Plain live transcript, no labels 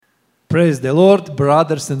Praise the Lord,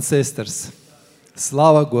 brothers and sisters.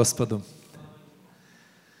 Slava Господу.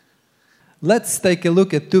 Let's take a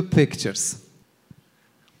look at two pictures.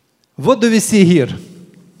 What do we see here?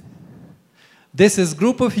 This is a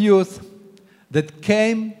group of youth that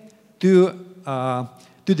came to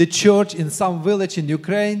the church in some village in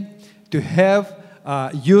Ukraine to have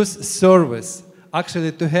youth service.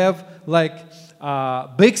 Actually, to have like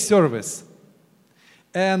big service.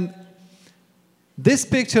 And this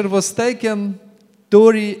picture was taken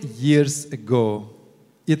 30 years ago.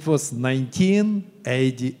 It was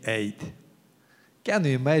 1988. Can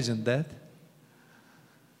you imagine that?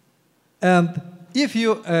 And if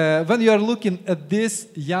you, when you are looking at this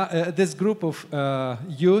group of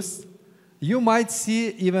youth, you might see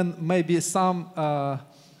even maybe some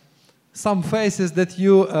faces that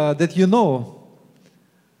you know.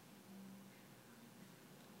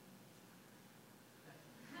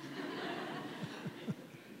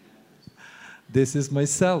 This is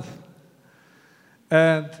myself.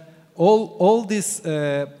 And all these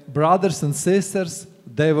brothers and sisters,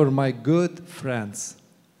 they were my good friends.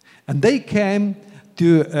 And they came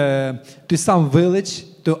to some village,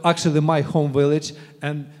 to actually my home village,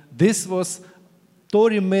 and this was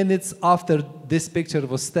 30 minutes after this picture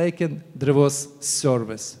was taken, there was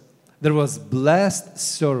service. There was blessed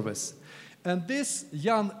service. And this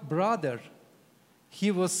young brother, he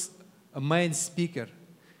was a main speaker.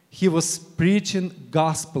 He was preaching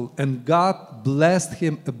gospel, and God blessed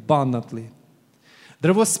him abundantly.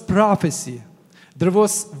 There was prophecy. There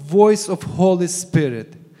was voice of Holy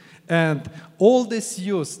Spirit. And all these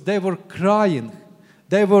youth, they were crying.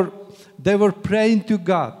 They were praying to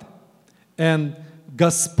God. And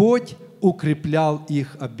Господь укреплял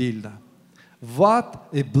их обильно. What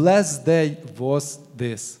a blessed day was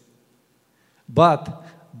this. But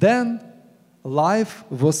then life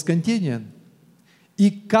was continuing. И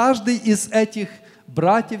каждый из этих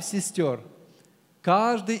братьев-сестер,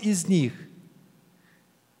 каждый из них,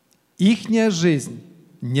 ихняя жизнь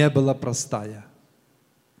не была простая.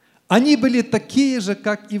 Они были такие же,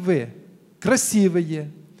 как и вы, красивые,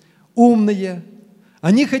 умные.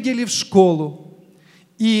 Они ходили в школу.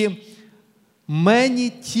 И many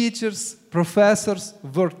teachers, professors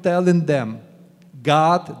were telling them,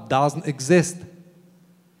 God doesn't exist.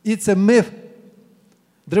 It's a myth.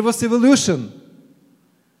 There was evolution.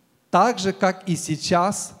 Так же, как и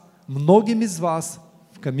сейчас, многим из вас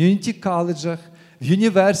в комьюнити-колледжах, в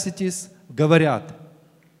universities говорят.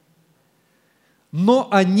 Но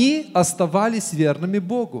они оставались верными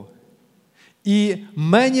Богу. И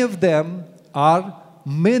many of them are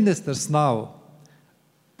ministers now.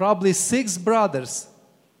 Probably 6 brothers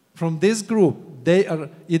from this group, they are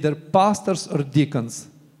either pastors or deacons.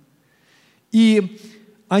 И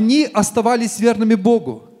они оставались верными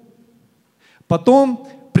Богу. Потом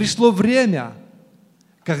пришло время,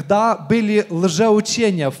 когда были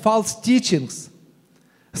лжеучения, false teachings.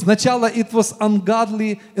 Сначала it was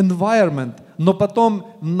ungodly environment, но потом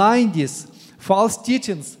 90s, false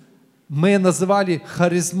teachings мы называли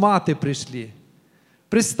харизматы пришли.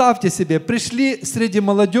 Представьте себе, пришли среди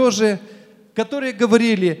молодежи, которые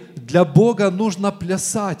говорили, для Бога нужно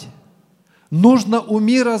плясать, нужно у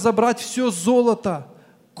мира забрать все золото,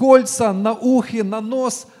 кольца на ухе, на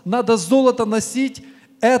нос, надо золото носить.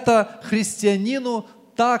 Это христианину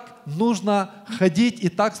так нужно ходить и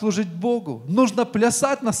так служить Богу. Нужно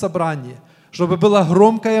плясать на собрании, чтобы была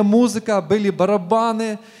громкая музыка, были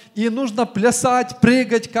барабаны. И нужно плясать,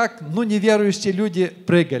 прыгать, как неверующие люди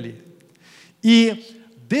прыгали. И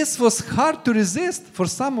this was hard to resist for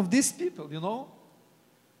some of these people, you know.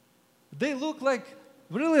 They look like,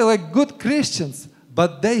 really like good Christians,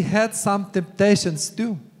 but they had some temptations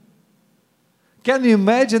too. Can you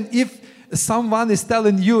imagine if someone is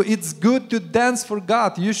telling you it's good to dance for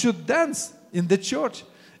God. You should dance in the church.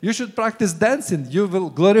 You should practice dancing. You will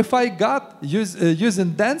glorify God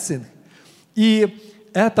using dancing. И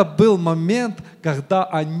это был момент, когда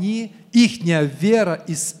ихняя вера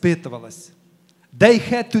испытывалась. They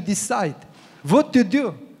had to decide what to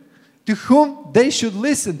do, to whom they should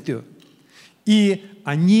listen to. И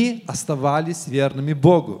они оставались верными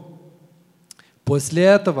Богу. После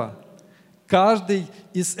этого каждый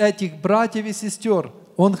из этих братьев и сестер,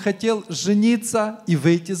 он хотел жениться и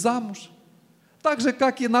выйти замуж. Так же,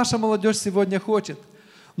 как и наша молодежь сегодня хочет.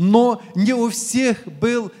 Но не у всех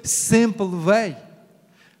был simple way.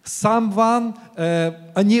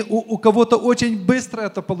 У кого-то очень быстро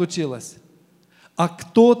это получилось. А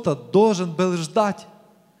кто-то должен был ждать.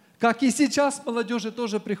 Как и сейчас молодежи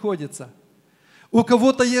тоже приходится. У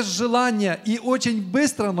кого-то есть желание, и очень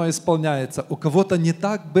быстро оно исполняется. У кого-то не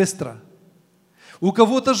так быстро. У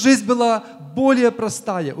кого-то жизнь была более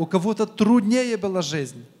простая, у кого-то труднее была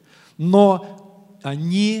жизнь. Но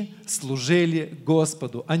они служили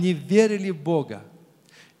Господу, они верили в Бога.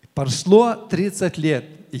 Прошло 30 лет.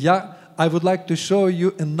 I would like to show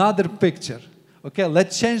you another picture. Okay,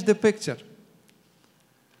 let's change the picture.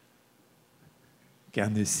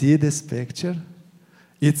 Can you see this picture?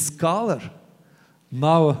 It's color.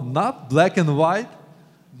 Now, not black and white,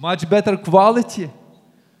 much better quality.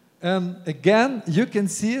 And again, you can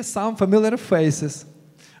see some familiar faces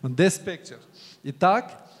on this picture.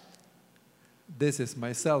 Итак, this is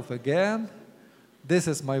myself again. This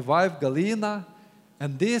is my wife, Galina.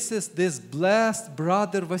 And this is this blessed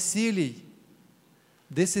brother, Vasily.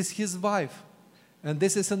 This is his wife. And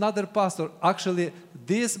this is another pastor. Actually,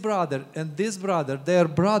 this brother and this brother, they are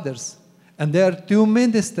brothers. And they are two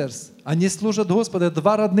ministers. Они служат Господу,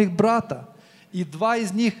 два родных брата. И два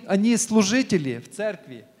из них, они служители в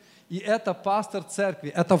церкви. И это пастор церкви,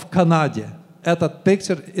 это в Канаде. Этот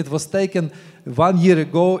picture, it was taken 1 year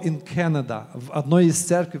ago in Canada, в одной из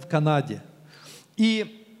церквей в Канаде.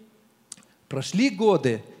 И прошли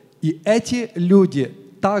годы, и эти люди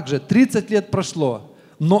также, 30 лет прошло,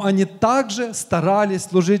 но они также старались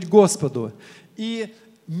служить Господу. И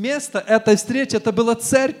место этой встречи, это была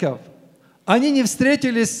церковь. Они не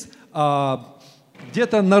встретились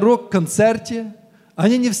где-то на рок-концерте,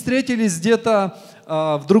 они не встретились где-то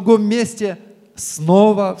в другом месте.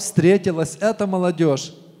 Снова встретилась эта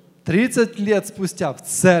молодежь 30 лет спустя в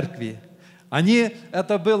церкви.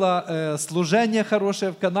 Это было служение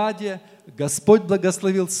хорошее в Канаде, Господь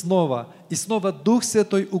благословил снова, и снова Дух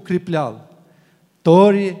Святой укреплял.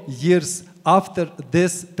 30 years after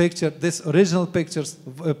this picture, this original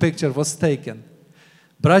picture was taken.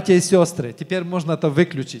 Братья и сестры, теперь можно это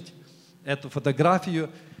выключить, эту фотографию.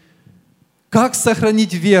 Как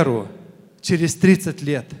сохранить веру через 30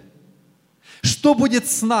 лет? Что будет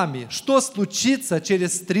с нами? Что случится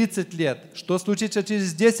через 30 лет? Что случится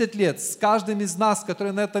через 10 лет с каждым из нас,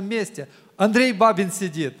 который на этом месте? Андрей Бабин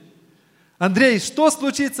сидит. Андрей, что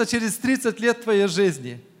случится через 30 лет в твоей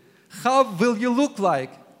жизни? How will you look like?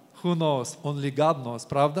 Who knows? Only God knows,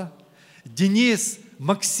 правда? Денис,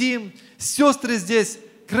 Максим, сестры здесь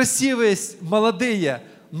красивые, молодые,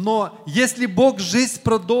 но если Бог жизнь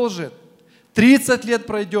продолжит, 30 лет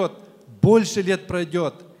пройдет, больше лет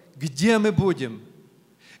пройдет, где мы будем?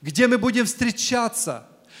 Где мы будем встречаться?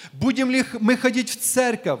 Будем ли мы ходить в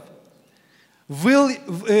церковь? Will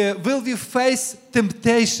we face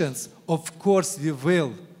temptations? Of course we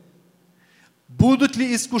will. Будут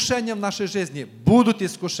ли искушения в нашей жизни? Будут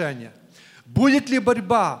искушения. Будет ли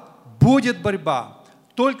борьба? Будет борьба.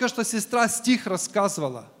 Только что сестра стих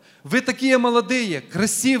рассказывала. Вы такие молодые,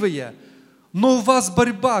 красивые, но у вас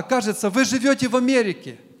борьба. Кажется, вы живете в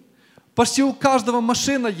Америке. Почти у каждого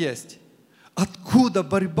машина есть. Откуда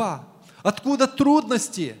борьба? Откуда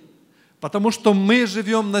трудности? Потому что мы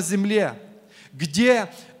живем на земле,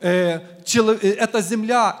 где эта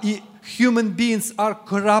земля и human beings are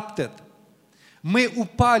corrupted. Мы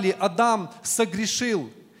упали, Адам согрешил,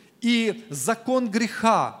 и закон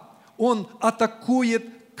греха, он атакует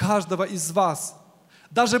каждого из вас.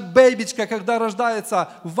 Даже бэбичка, когда рождается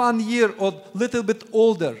 1 year or little bit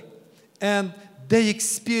older, and they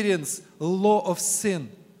experience law of sin.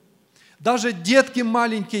 Даже детки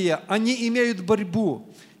маленькие, они имеют борьбу.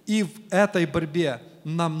 И в этой борьбе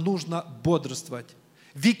нам нужно бодрствовать.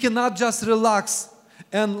 We cannot just relax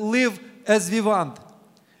and live as we want.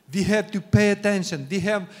 We have to pay attention. We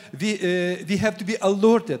have to be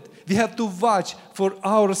alerted. We have to watch for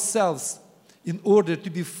ourselves in order to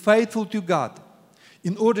be faithful to God.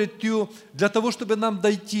 Для того, чтобы нам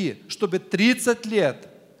дойти, чтобы 30 лет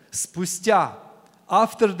спустя,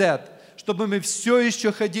 after that, чтобы мы все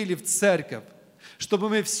еще ходили в церковь, чтобы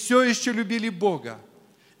мы все еще любили Бога,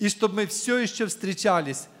 и чтобы мы все еще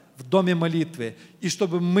встречались в доме молитвы, и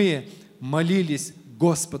чтобы мы молились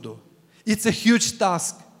Господу. It's a huge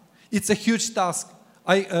task. It's a huge task.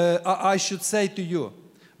 I should say to you,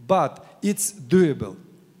 but it's doable.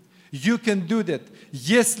 You can do that.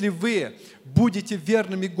 Если вы будете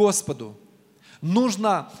верными Господу,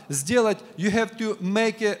 нужно сделать, you have to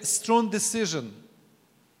make a strong decision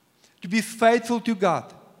to be faithful to God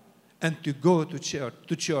and to go to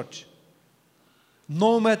church.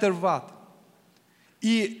 No matter what.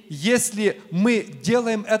 И если мы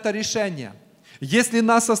делаем это решение, если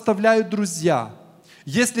нас оставляют друзья,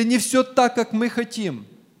 если не все так, как мы хотим,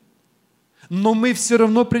 но мы все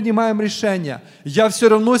равно принимаем решение, я все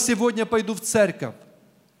равно сегодня пойду в церковь.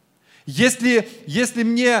 Если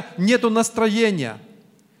мне нету настроения,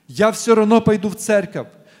 я все равно пойду в церковь.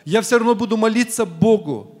 Я все равно буду молиться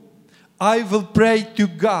Богу. I will pray to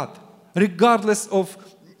God. regardless of,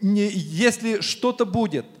 если что-то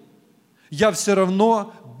будет, я все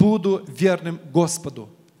равно буду верным Господу.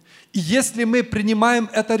 И если мы принимаем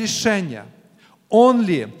это решение,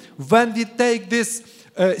 only when we take this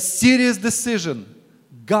serious decision,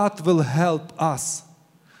 God will help us.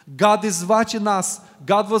 God is watching us.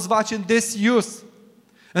 God was watching this youth.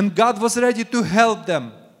 And God was ready to help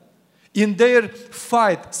them in their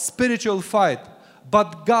fight, spiritual fight.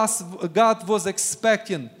 But God was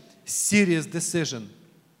expecting serious decision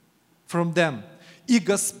from them. И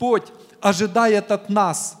Господь ожидает от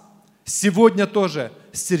нас сегодня тоже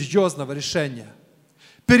серьезного решения.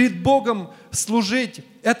 Перед Богом служить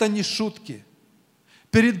 – это не шутки.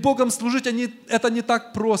 Перед Богом служить – это не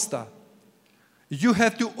так просто. You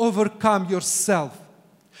have to overcome yourself.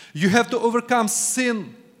 You have to overcome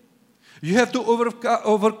sin. You have to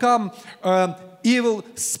overcome evil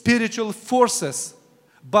spiritual forces.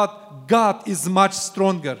 But God is much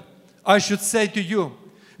stronger. I should say to you,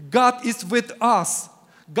 God is with us.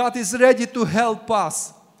 God is ready to help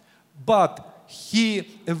us. But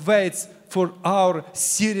He awaits for our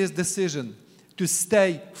serious decision to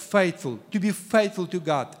stay faithful, to be faithful to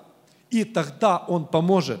God. И тогда Он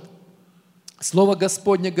поможет. Слово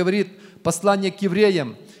Господне говорит, послание к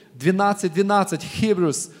евреям 12:12,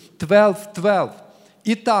 Hebrews 12:12.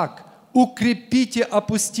 Итак, укрепите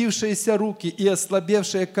опустившиеся руки и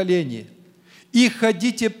ослабевшие колени, и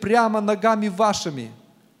ходите прямо ногами вашими,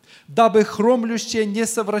 дабы хромлющее не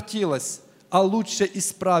совратилось, а лучше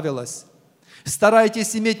исправилось.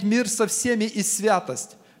 Старайтесь иметь мир со всеми и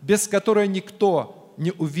святость, без которой никто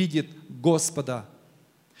не увидит Господа.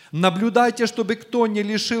 Наблюдайте, чтобы кто не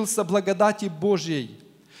лишился благодати Божьей,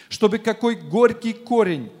 чтобы какой горький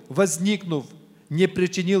корень, возникнув, не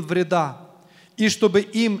причинил вреда, и чтобы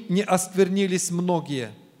им не осквернились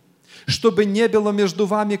многие, чтобы не было между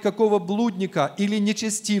вами какого блудника или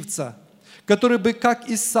нечестивца, который бы, как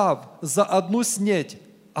Исав, за одну снеть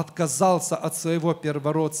отказался от своего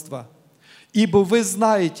первородства. Ибо вы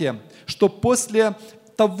знаете, что после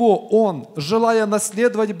того он, желая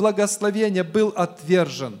наследовать благословение, был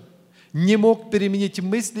отвержен, не мог переменить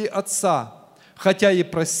мысли отца, хотя и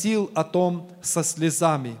просил о том со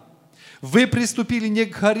слезами. Вы приступили не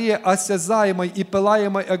к горе, осязаемой и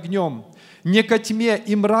пылаемой огнем, не ко тьме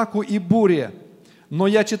и мраку и буре. Но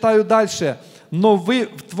я читаю дальше. Но вы,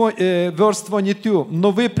 verse 22,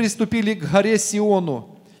 но вы приступили к горе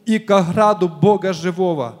Сиону и к ограду Бога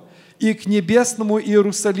живого, и к небесному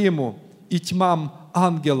Иерусалиму, и тьмам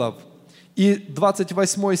ангелов. И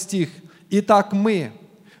 28 стих. Итак мы,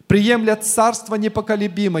 приемля царство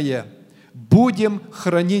непоколебимое, будем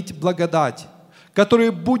хранить благодать,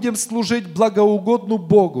 которой будем служить благоугодну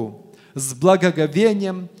Богу с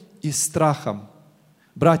благоговением и страхом.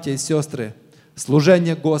 Братья и сестры,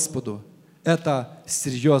 служение Господу – это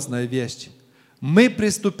серьезная вещь. Мы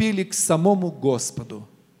приступили к самому Господу.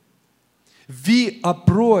 We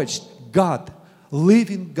approached God,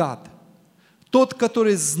 living God. Тот,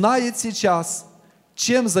 который знает сейчас,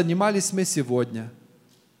 чем занимались мы сегодня,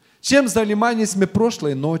 чем занимались мы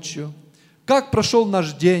прошлой ночью, как прошел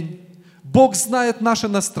наш день. Бог знает наше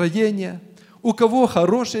настроение, у кого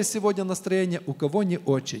хорошее сегодня настроение, у кого не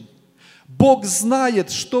очень. Бог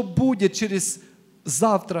знает, что будет через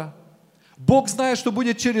завтра. Бог знает, что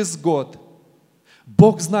будет через год.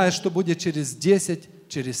 Бог знает, что будет через 10,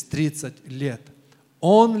 через 30 лет.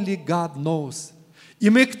 Only God knows. И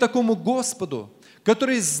мы к такому Господу,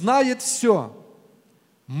 который знает все,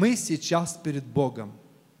 мы сейчас перед Богом.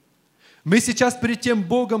 Мы сейчас перед тем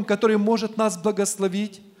Богом, который может нас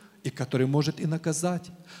благословить и который может и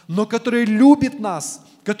наказать, но который любит нас,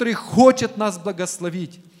 который хочет нас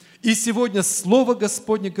благословить. И сегодня Слово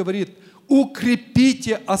Господне говорит: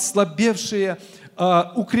 укрепите ослабевшие,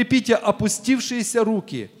 укрепите опустившиеся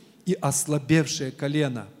руки и ослабевшие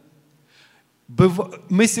колено.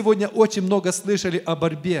 Мы сегодня очень много слышали о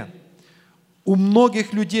борьбе. У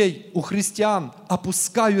многих людей, у христиан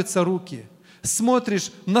опускаются руки.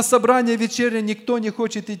 Смотришь, на собрание вечернее никто не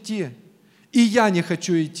хочет идти. И я не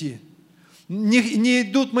хочу идти. Не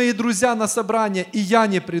идут мои друзья на собрание, и я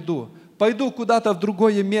не приду. Пойду куда-то в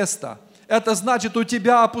другое место. Это значит, у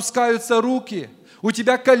тебя опускаются руки, у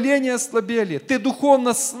тебя колени ослабели, ты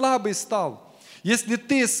духовно слабый стал. Если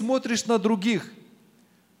ты смотришь на других,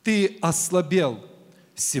 ты ослабел.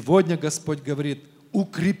 Сегодня Господь говорит: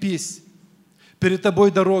 укрепись. Перед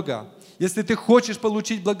тобой дорога. Если ты хочешь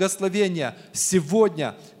получить благословение,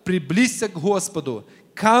 сегодня приблизься к Господу.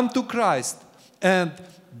 Come to Christ and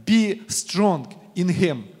be strong in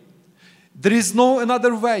Him. There is no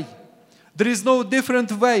another way. There is no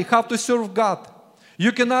different way how to serve God.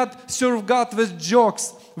 You cannot serve God with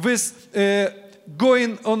jokes, with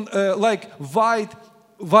going on like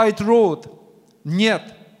wide road.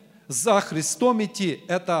 Нет. За Христом идти –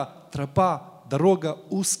 это тропа, дорога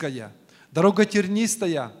узкая, дорога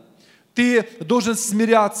тернистая. Ты должен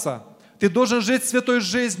смиряться, ты должен жить святой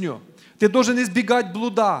жизнью, ты должен избегать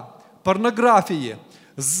блуда, порнографии,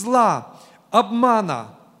 зла,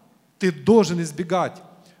 обмана. Ты должен избегать.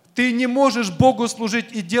 Ты не можешь Богу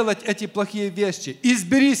служить и делать эти плохие вещи.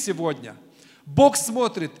 Избери сегодня. Бог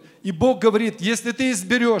смотрит, и Бог говорит, если ты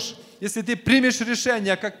изберешь, если ты примешь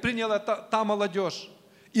решение, как приняла та молодежь,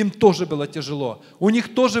 им тоже было тяжело. У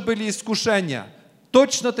них тоже были искушения,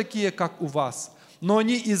 точно такие, как у вас. Но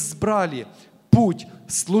они избрали путь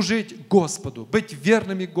служить Господу, быть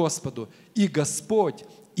верными Господу. И Господь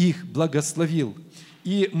их благословил.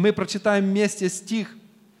 И мы прочитаем вместе стих,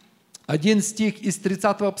 один стих из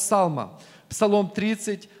 30-го псалма. Псалом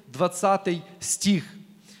 30, 20 стих.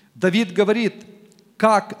 Давид говорит,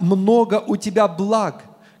 как много у тебя благ,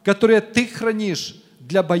 которые ты хранишь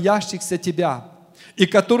для боящихся тебя, и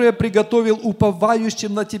которые приготовил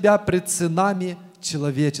уповающим на тебя пред сынами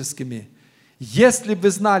человеческими. Если бы вы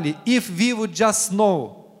знали, if we would just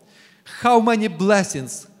know how many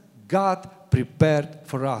blessings God prepared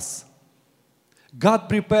for us. God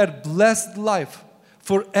prepared blessed life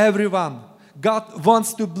for everyone. God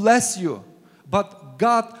wants to bless you, but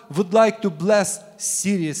God would like to bless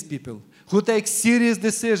serious people who take serious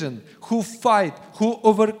decisions, who fight, who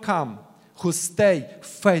overcome, who stay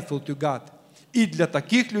faithful to God. И для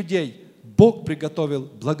таких людей Бог приготовил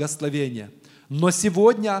благословение. Но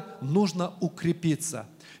сегодня нужно укрепиться.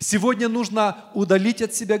 Сегодня нужно удалить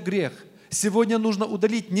от себя грех. Сегодня нужно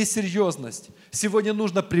удалить несерьезность. Сегодня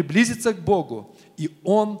нужно приблизиться к Богу, и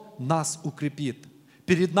Он нас укрепит.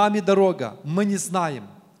 Перед нами дорога. Мы не знаем,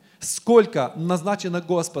 сколько назначено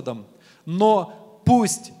Господом. Но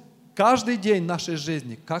пусть каждый день нашей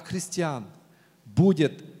жизни, как христиан,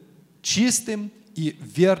 будет чистым и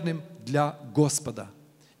верным для Господа.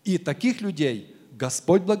 И таких людей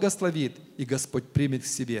Господь благословит, и Господь примет к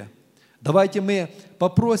себе. Давайте мы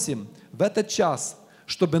попросим в этот час,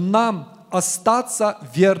 чтобы нам остаться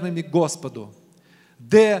верными Господу.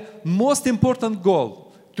 The most important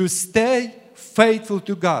goal – to stay faithful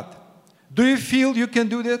to God. Do you feel you can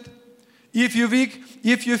do that? If you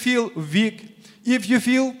feel weak, if you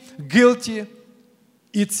feel guilty,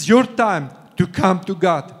 it's your time to come to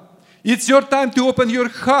God. It's your time to open your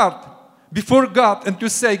heart before God and to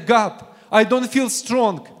say, God, I don't feel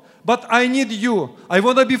strong, but I need you. I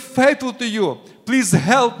want to be faithful to you. Please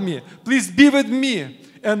help me. Please be with me.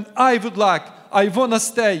 And I want to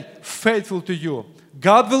stay faithful to you.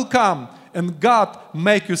 God will come and God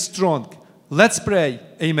make you strong. Let's pray.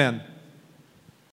 Amen.